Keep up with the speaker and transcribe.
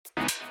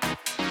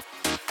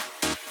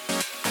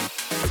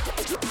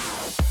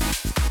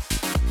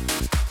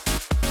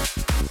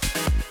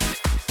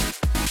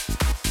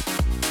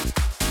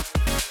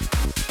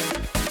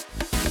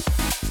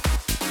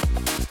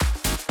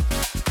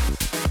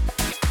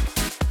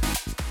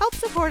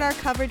support our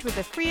coverage with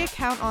a free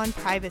account on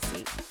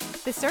Privacy,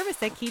 the service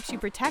that keeps you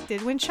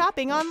protected when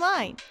shopping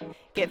online.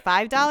 Get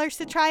 $5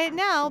 to try it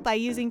now by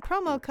using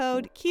promo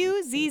code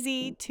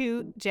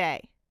QZZ2J.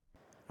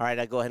 All right,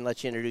 I'll go ahead and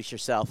let you introduce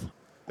yourself.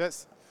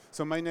 Yes.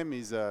 So my name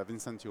is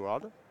Vincent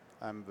Urald.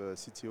 I'm the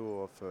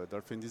CTO of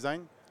Dolphin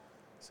Design.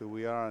 So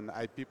we are an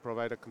IP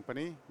provider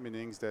company,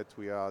 meaning that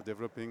we are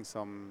developing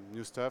some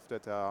new stuff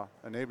that are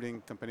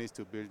enabling companies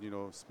to build,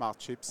 smart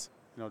chips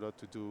in order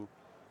to do,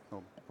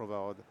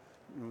 provide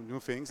new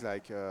things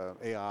like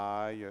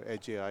AI,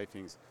 edge AI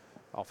things.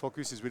 Our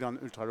focus is really on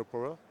ultra-low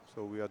power.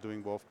 So we are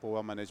doing both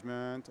power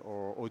management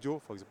or audio,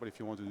 for example, if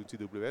you want to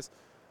do TWS.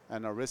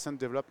 And our recent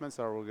developments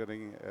are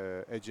regarding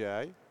edge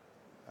AI.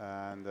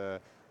 And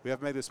we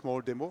have made a small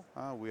demo.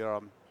 We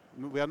are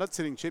not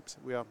selling chips,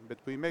 but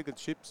we make the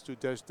chips to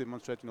just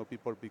demonstrate,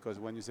 people, because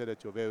when you say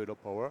that you're very low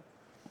power,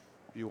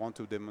 you want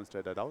to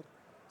demonstrate that out.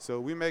 So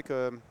we make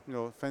a,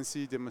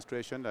 fancy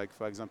demonstration, like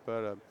for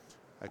example,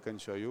 I can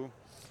show you.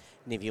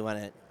 And if you want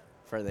it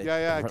for the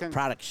I can.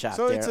 Product shot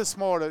so there. it's a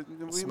small,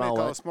 we make one.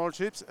 our small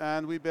chips,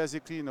 and we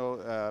basically,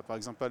 for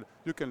example,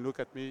 you can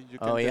look at me, you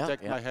can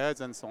detect my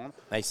heads and so on.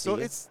 I see. So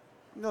it's,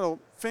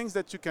 things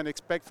that you can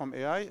expect from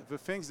AI, the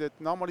things that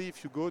normally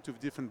if you go to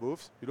different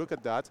booths, you look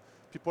at that,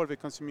 people are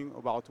consuming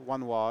about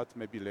 1 watt,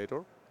 maybe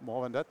later,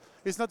 more than that.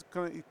 It's not,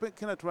 it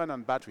cannot run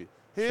on battery.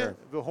 Here,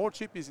 the whole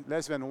chip is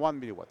less than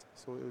 1 milliwatt,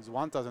 so it's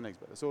 1,000 x.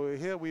 So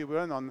here we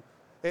run on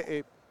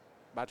AA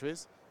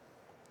batteries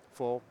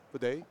for the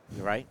day.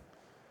 Right.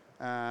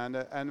 And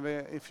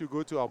if you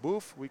go to our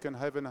booth, we can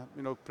have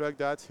plug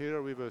that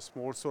here with a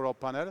small solar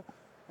panel,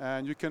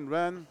 and you can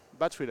run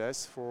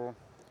batteryless for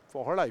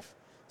her life.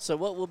 So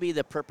what will be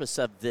the purpose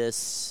of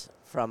this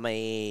from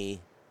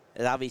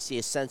obviously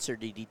a sensor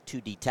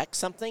to detect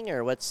something,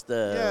 or what's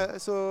the... Yeah,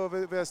 so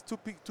there's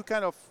two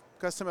kind of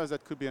customers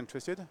that could be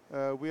interested.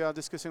 We are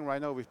discussing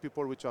right now with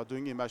people which are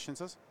doing image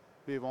sensors.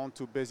 We want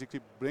to basically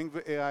bring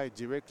the AI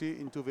directly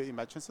into the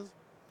image sensors,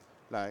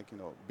 like,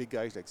 big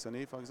guys like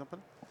Sony, for example.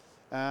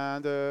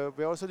 And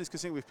we're also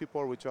discussing with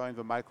people which are in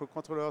the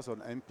microcontrollers or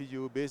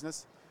MPU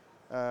business,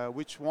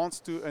 which wants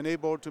to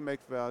enable to make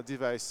their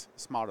device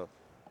smarter.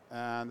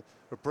 And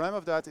the problem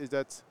of that is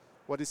that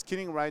what is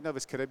killing right now the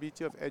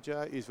scalability of edge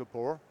AI is the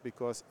power,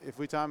 because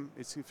every time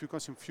if you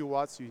consume few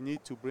watts, you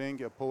need to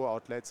bring a power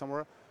outlet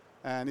somewhere,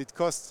 and it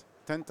costs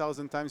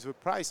 10,000 times the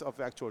price of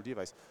the actual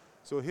device.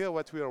 So here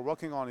what we are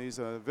working on is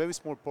a very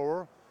small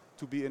power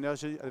to be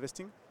energy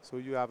investing. So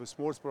you have a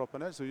small solar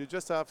panel, so you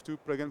just have to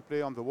plug and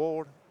play on the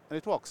wall, and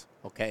it works.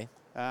 Okay.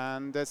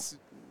 And that's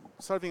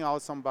solving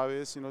out some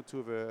barriers,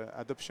 to the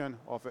adoption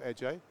of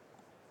edge AI.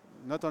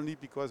 Not only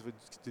because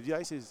the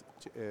device is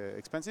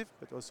expensive,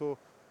 but also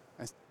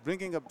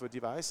bringing up the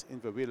device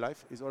in the real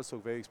life is also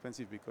very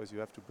expensive, because you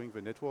have to bring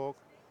the network,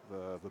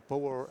 the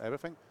power,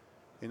 everything.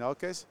 In our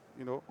case,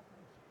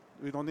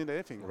 we don't need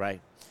anything.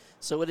 Right.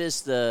 So what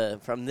is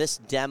from this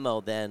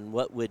demo then,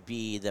 what would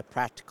be the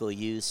practical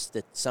use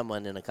that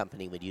someone in a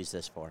company would use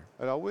this for?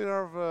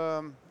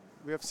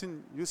 We have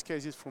seen use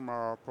cases from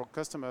our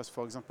customers,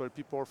 for example,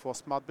 people for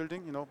smart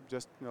building,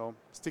 just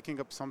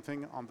sticking up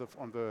something on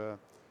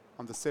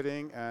the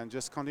ceiling and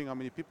just counting how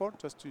many people.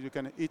 You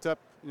can heat up,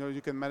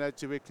 you can manage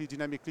directly,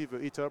 dynamically the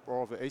heat up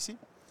or the AC.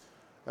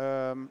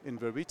 In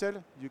the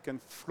retail, you can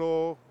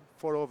follow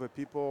the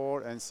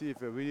people and see if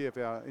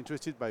they are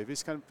interested by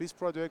this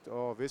product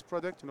or this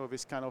product,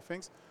 this kind of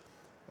things.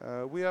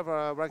 We have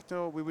right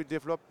now, we will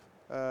develop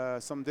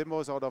some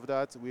demos out of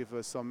that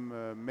with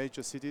some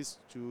major cities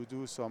to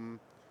do some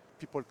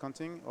people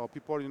counting, or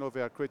people,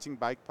 they are creating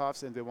bike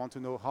paths and they want to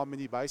know how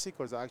many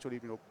bicycles are actually,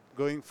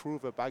 going through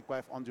the bike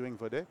path during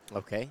the day.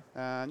 Okay.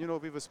 And,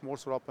 with a small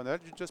solar panel,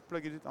 you just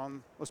plug it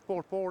on a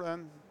small pole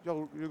and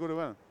you're going to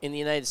run. In the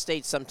United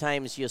States,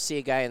 sometimes you'll see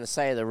a guy on the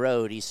side of the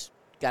road, he's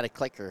got a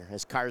clicker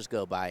as cars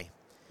go by.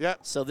 Yeah.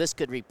 So this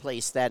could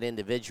replace that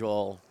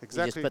individual.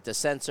 Exactly. You just put the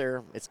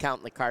sensor, it's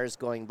counting the cars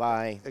going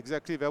by.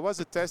 Exactly. There was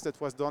a test that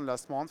was done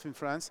last month in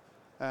France,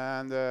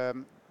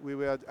 and we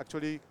were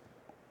actually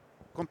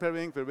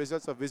comparing the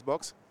results of this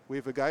box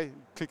with a guy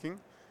clicking,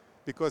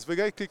 because the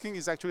guy clicking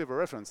is actually the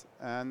reference,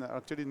 and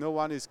actually no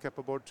one is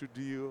capable to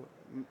do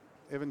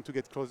even to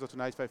get closer to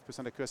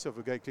 95% accuracy of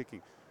the guy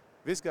clicking.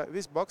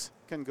 This box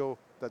can go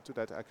to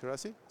that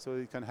accuracy, so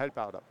it can help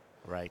out.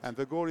 Right. And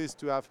the goal is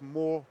to have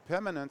more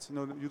permanent.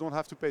 You don't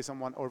have to pay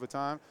someone all the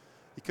time.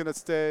 It cannot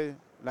stay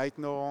light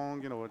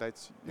long.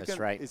 That's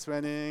right. It's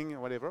raining,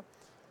 whatever.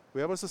 We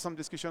have also some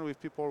discussion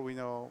with people we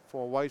know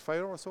for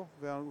wildfire also.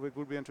 We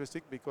would be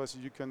interested, because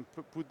you can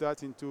put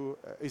that into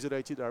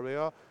isolated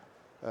area.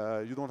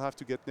 You don't have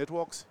to get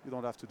networks. You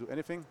don't have to do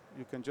anything.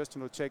 You can just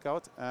check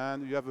out,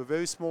 and you have a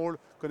very small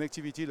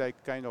connectivity,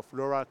 like kind of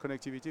LoRa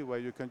connectivity, where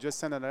you can just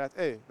send an alert.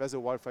 Hey, there's a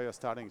wildfire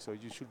starting, so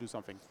you should do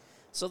something.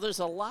 So there's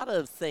a lot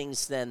of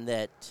things then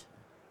that,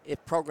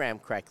 if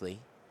programmed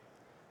correctly,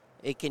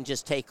 it can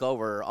just take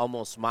over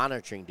almost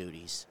monitoring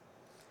duties.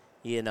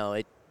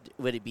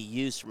 Would it be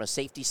used from a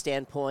safety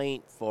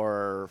standpoint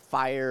for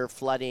fire,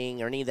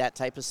 flooding, or any of that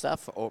type of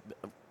stuff? Or,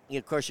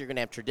 of course, you're going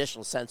to have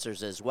traditional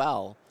sensors as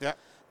well. Yeah.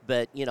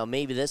 but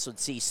maybe this would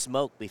see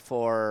smoke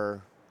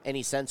before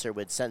any sensor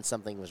would sense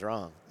something was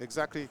wrong.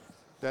 Exactly.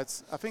 I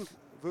think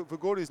the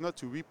goal is not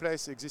to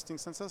replace existing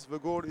sensors. The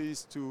goal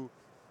is to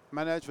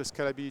manage the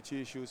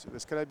scalability issues. The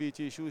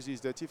scalability issues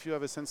is that if you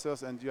have a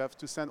sensors and you have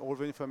to send all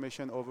the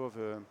information over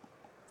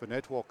the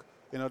network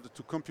in order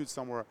to compute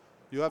somewhere,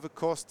 you have a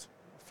cost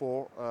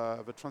for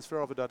the transfer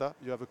of the data.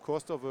 You have a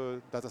cost of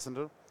a data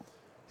center.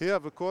 Here,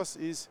 the cost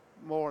is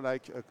more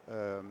like,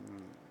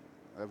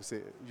 I would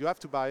say, you have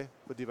to buy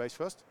the device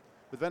first,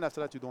 but then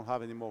after that, you don't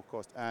have any more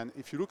cost. And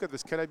if you look at the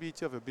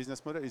scalability of a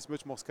business model, it's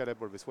much more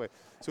scalable this way.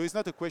 So it's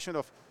not a question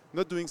of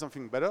not doing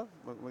something better.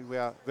 We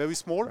are very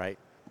small, right,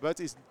 but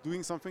it's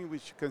doing something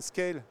which can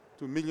scale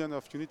to millions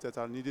of units that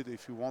are needed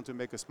if you want to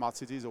make a smart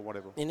cities or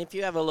whatever. And if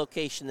you have a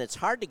location that's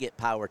hard to get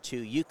power to,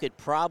 you could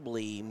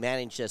probably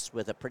manage this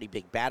with a pretty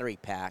big battery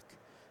pack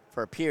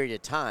for a period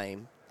of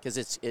time,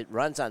 because it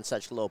runs on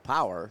such low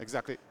power.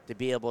 Exactly. To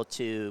be able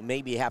to,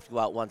 maybe you have to go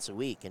out once a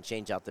week and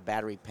change out the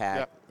battery pack,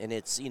 yep. And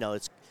it's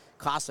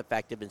cost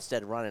effective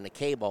instead of running a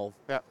cable.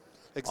 Yeah,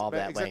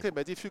 exactly. Way.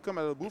 But if you come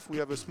at a booth, we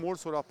have a small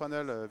solar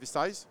panel this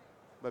size,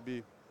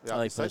 maybe.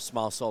 Yeah, you put a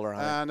small solar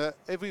on and, it. And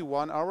every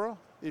 1 hour,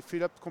 it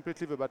fills up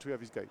completely the battery of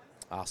this guy.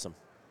 Awesome.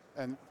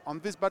 And on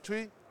this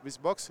battery, this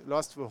box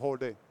lasts the whole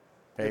day.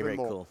 Very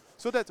cool.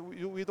 So that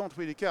we don't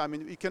really care. I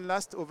mean, it can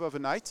last over the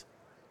night,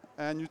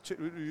 and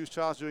you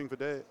charge during the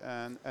day,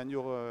 and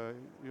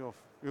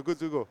you're good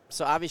to go.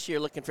 So obviously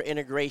you're looking for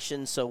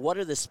integration. So what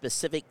are the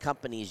specific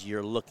companies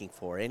you're looking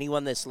for?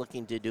 Anyone that's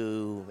looking to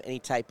do any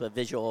type of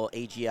visual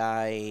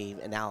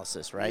AGI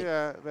analysis, right?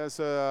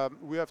 Yeah,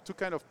 we have two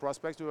kind of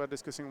prospects we are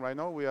discussing right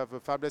now. We have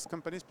fabless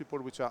companies, people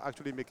which are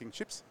actually making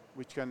chips,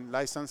 which can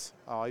license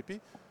our IP.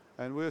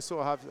 And we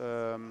also have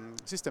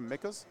system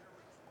makers,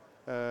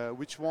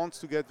 which want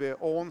to get their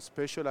own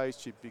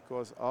specialized chip,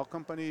 because our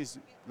company is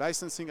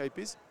licensing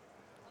IPs,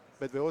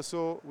 but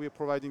we are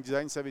providing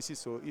design services.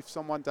 So if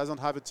someone doesn't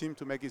have a team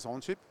to make his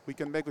own chip, we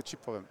can make the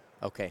chip for them.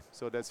 Okay.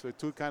 So that's the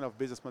two kind of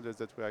business models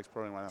that we are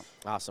exploring right now.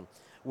 Awesome.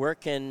 Where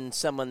can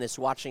someone that's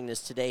watching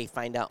this today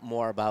find out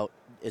more about,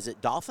 is it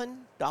Dolphin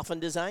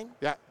Design?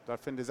 Yeah,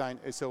 Dolphin Design.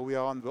 So we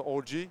are on the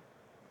OG,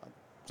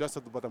 just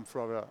at the bottom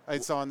floor.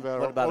 It's on the.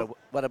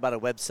 What about a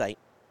website?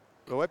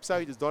 The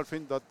website is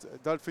dolphin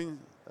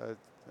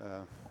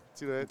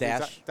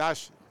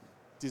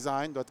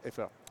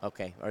design.fr.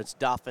 Okay, or it's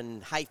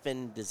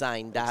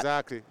dolphin-design.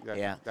 Exactly.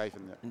 Yeah.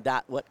 Dolphin, yeah.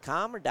 Dot what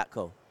com or dot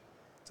co?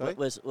 Sorry?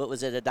 What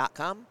was it? A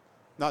 .com?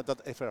 No,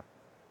 .fr.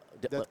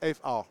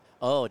 .fr.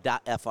 Oh,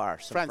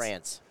 .fr. So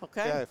France.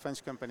 Okay. Yeah,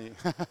 French company.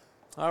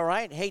 All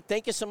right. Hey,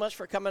 thank you so much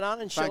for coming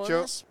on and showing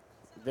us.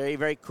 Very,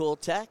 very cool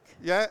tech.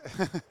 Yeah.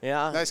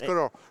 Yeah. Nice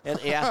color. And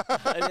yeah,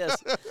 it is.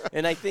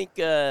 And I think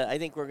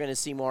we're going to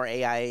see more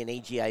AI and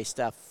AGI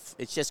stuff.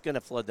 It's just going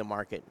to flood the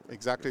market.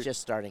 Exactly. It's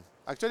just starting.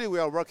 Actually, we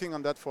are working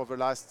on that for the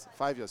last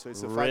 5 years. So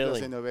it's a 5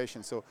 years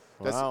innovation. So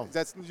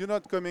that's you're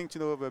not coming to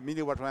know the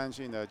milliwatt range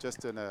in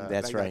just an.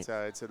 That's like right.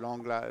 That. It's a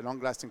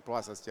long-lasting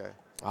process. Yeah.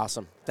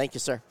 Awesome. Thank you,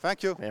 sir.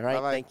 Thank you. All right.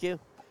 Bye-bye. Thank you.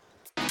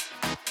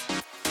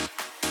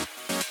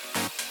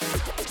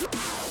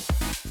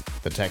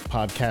 The Tech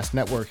Podcast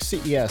Network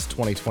CES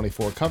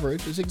 2024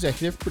 coverage is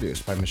executive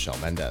produced by Michelle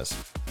Mendez.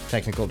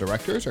 Technical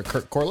directors are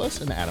Kurt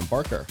Corliss and Adam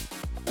Barker.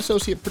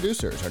 Associate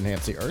producers are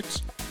Nancy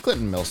Ertz,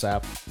 Clinton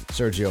Millsap,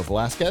 Sergio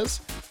Velasquez,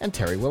 and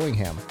Terry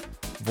Willingham.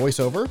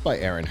 Voiceover by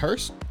Aaron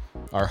Hurst.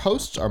 Our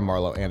hosts are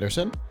Marlo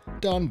Anderson,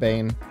 Don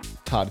Bain,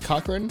 Todd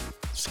Cochran,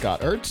 Scott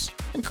Ertz,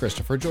 and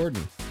Christopher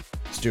Jordan.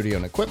 Studio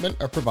and equipment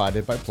are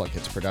provided by Plug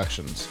Hits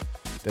Productions.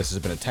 This has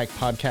been a Tech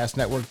Podcast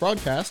Network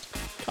broadcast,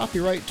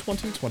 copyright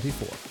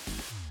 2024.